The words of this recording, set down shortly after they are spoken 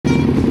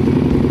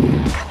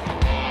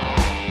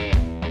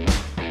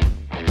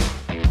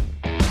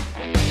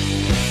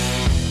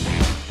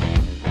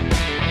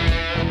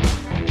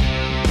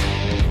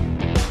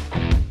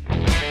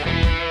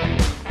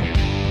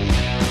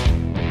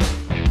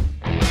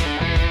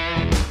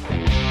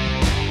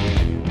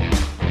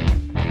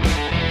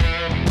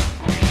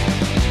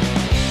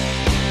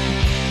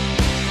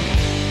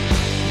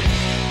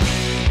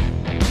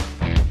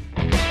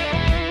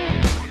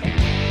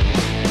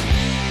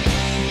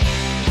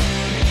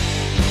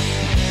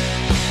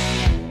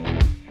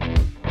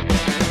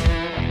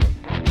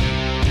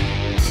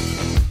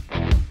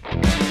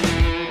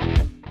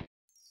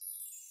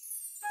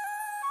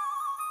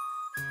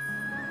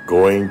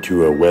going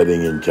to a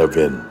wedding in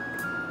Vinh,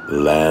 the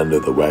land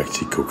of the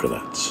waxy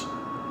coconuts.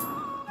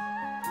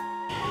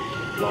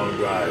 Long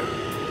drive.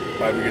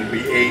 Probably going to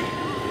be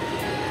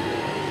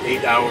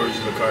eight hours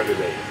in the car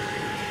today.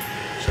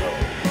 So,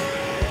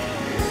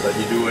 but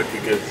you do it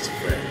because it's a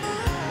friend.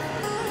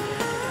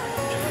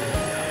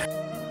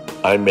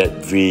 I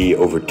met V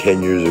over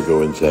 10 years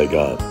ago in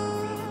Saigon.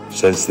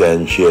 Since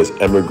then, she has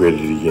emigrated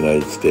to the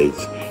United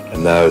States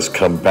and now has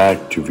come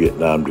back to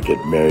Vietnam to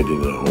get married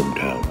in her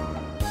hometown.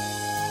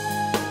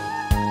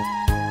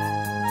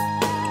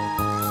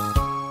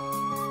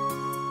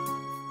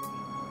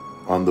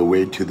 On the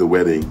way to the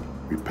wedding,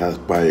 we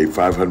passed by a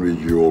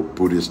 500-year-old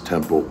Buddhist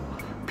temple,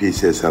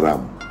 Pise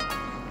Saram.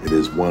 It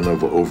is one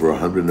of over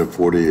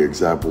 140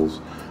 examples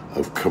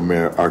of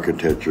Khmer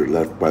architecture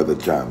left by the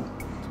Chang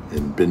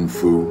in Binh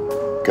Phu,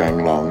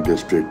 Gang Long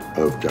district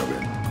of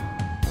Javin.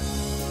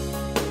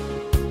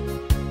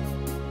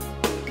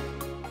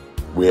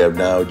 We have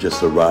now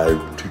just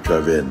arrived to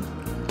Javin.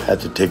 Had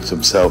to take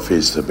some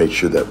selfies to make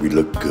sure that we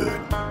look good.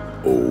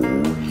 Oh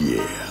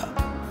yeah.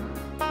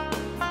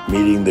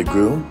 Meeting the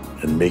groom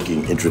and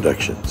making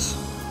introductions.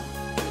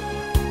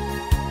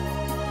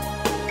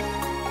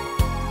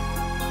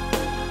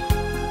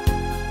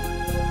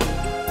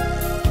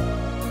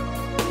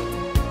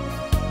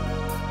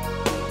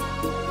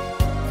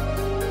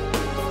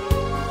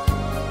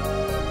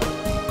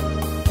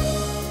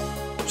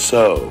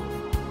 So,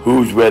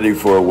 who's ready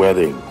for a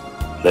wedding?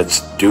 Let's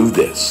do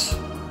this.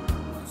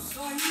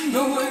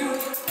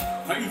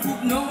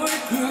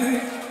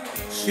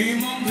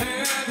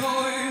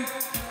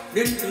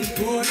 Đến từng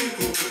cuối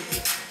cùng,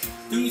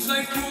 từng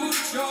giây phút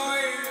trôi,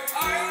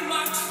 ánh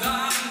mắt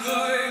sáng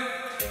ngời,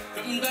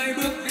 cầm tay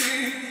bước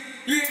đi,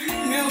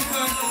 tiếng theo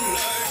phân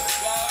lời,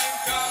 và anh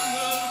cảm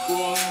ơn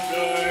cuộc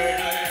đời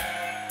này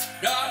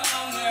đã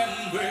mang em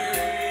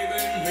về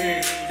bên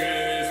mình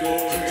để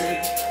rồi.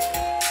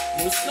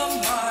 Một sớm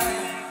mai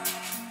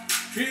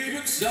khi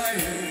thức dậy,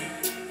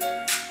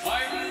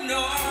 anh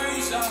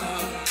nói rằng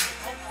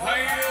hãy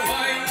yêu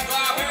anh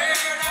và bên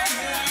anh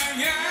nhẹ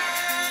nhàng.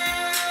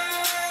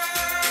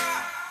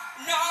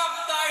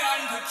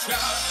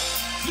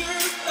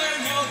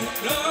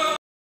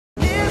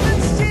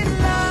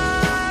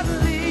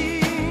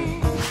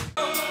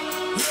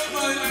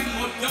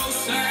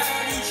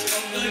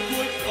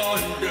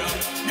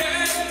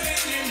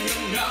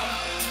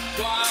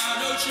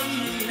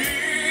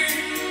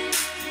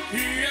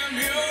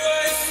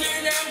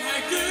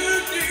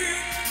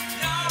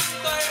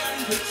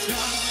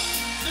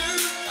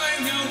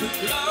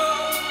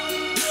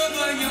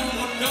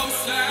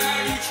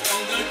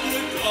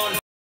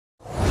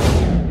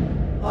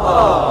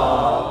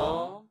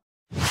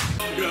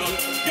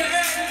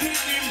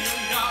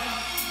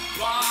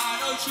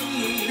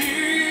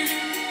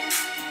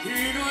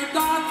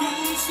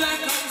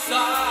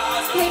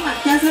 Thay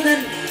mặt cho gia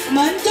đình,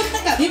 mến chúc tất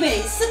cả quý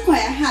vị sức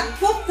khỏe, hạnh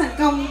phúc, thành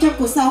công trong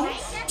cuộc sống.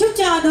 Chúc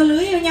cho đôi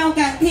lứa yêu nhau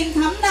càng thêm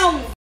thắm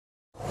nồng.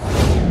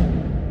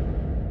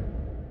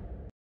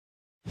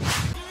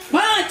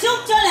 Và chúc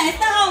cho lễ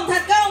tân hôn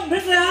thành công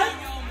rực rỡ.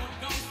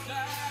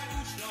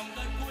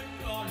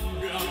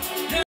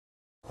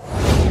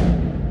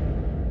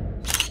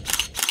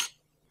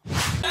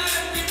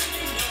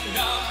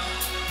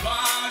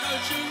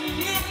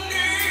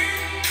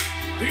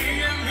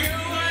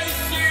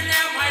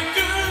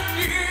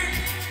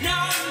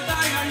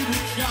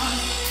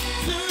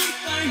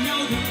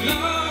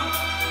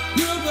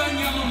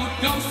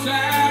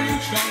 Sẽ đi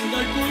trọn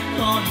đời cuối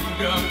con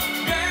đường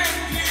đến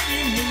khi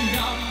tim ngừng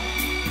đập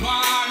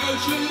và đôi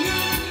chân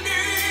ngừng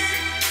đi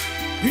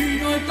thì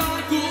đôi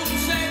ta cũng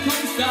sẽ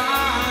không xa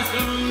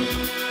rời.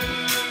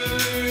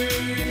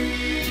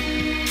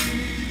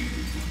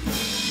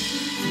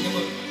 Cảm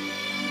ơn.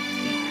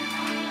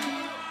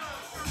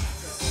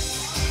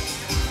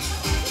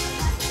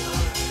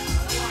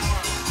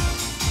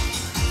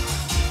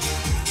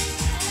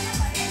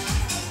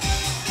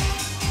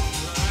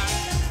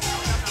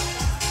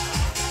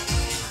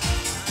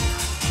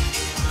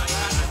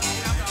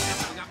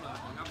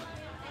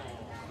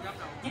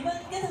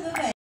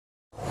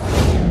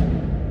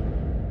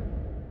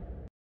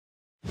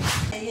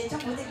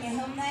 Trong buổi tiệc ngày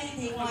hôm nay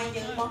thì ngoài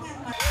những món ăn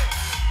mà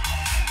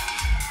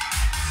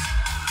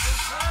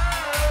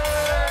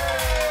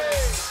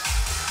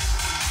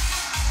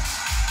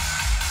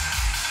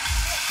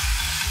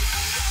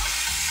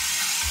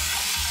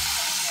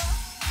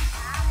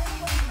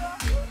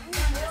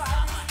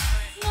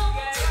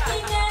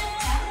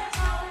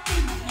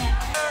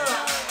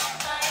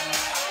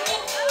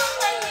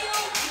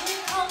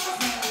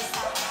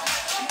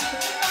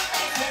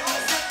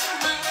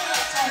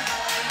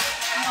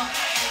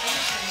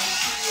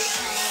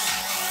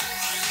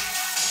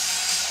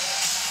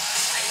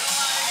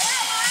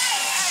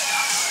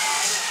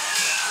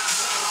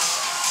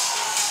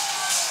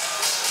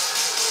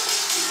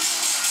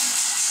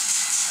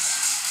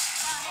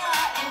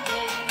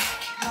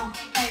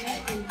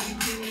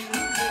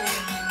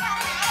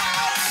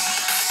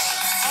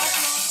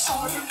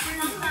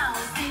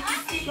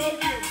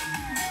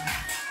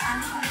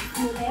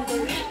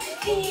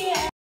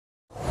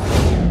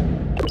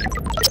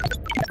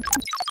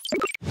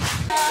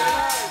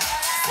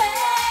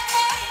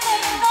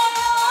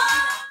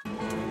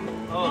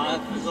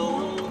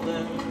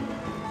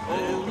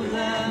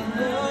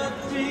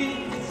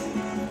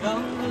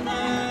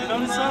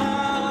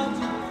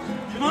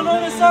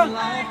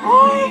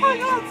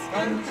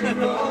time to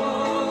go.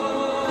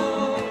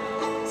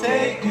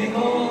 Take me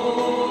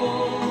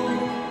home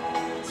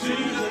to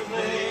the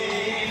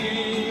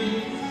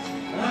place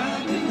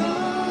I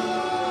belong.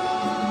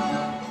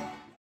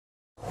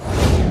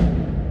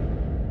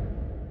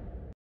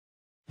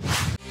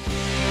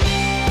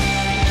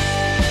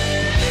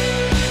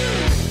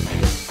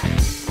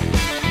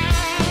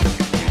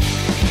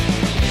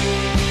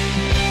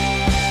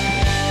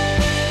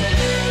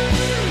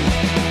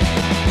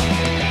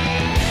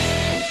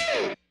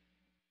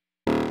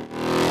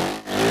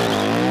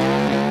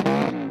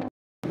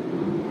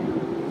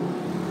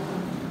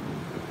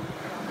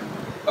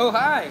 Oh,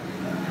 hi!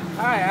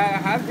 Hi, I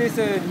have this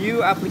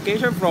new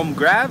application from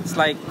Grab. It's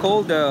like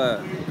called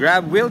the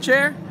Grab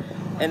wheelchair.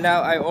 And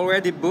now I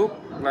already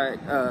booked,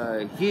 like,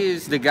 he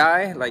is the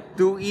guy, like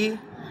 2E.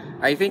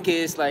 I think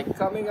he's like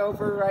coming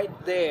over right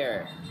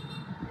there.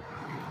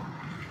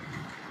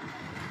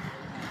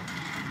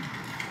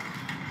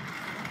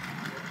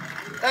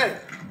 Hey,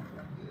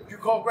 did you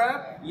call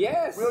Grab?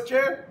 Yes!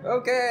 Wheelchair?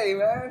 Okay,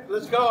 man.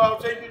 Let's go. I'll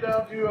take you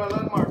down to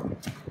Landmark.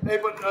 Hey,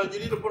 but you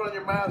need to put on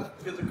your mask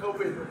because of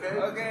COVID, okay?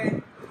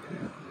 Okay.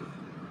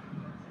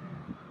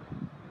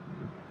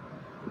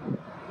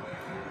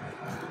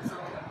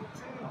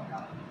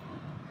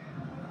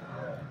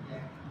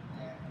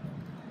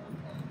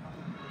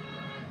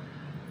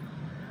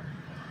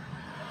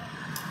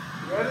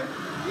 You ready?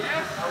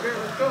 Yes! Okay,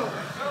 let's go.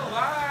 Let's go,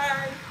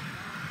 bye!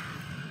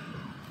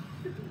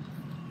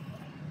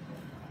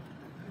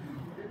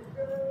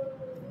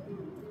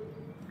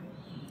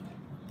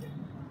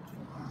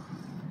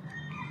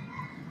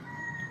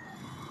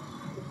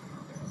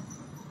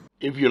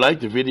 If you like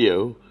the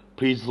video,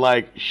 please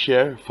like,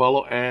 share,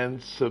 follow,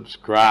 and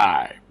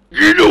subscribe.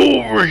 Get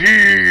over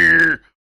here!